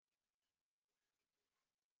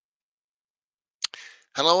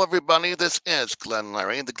Hello, everybody. This is Glenn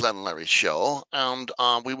Larry, The Glenn Larry Show. And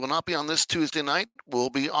we will not be on this Tuesday night. We'll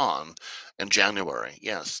be on in January.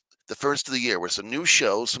 Yes, the first of the year with some new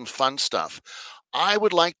shows, some fun stuff. I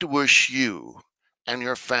would like to wish you and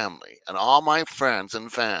your family and all my friends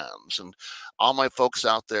and fans and all my folks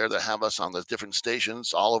out there that have us on the different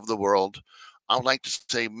stations all over the world. I would like to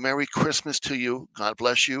say Merry Christmas to you. God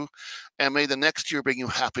bless you. And may the next year bring you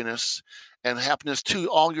happiness and happiness to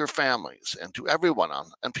all your families and to everyone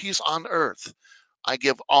and peace on earth. I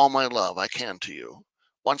give all my love I can to you.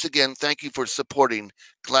 Once again, thank you for supporting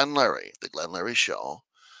Glenn Larry, The Glenn Larry Show,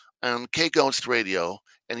 and K Ghost Radio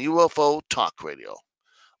and UFO Talk Radio.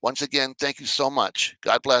 Once again, thank you so much.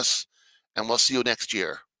 God bless, and we'll see you next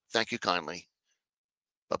year. Thank you kindly.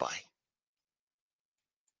 Bye bye.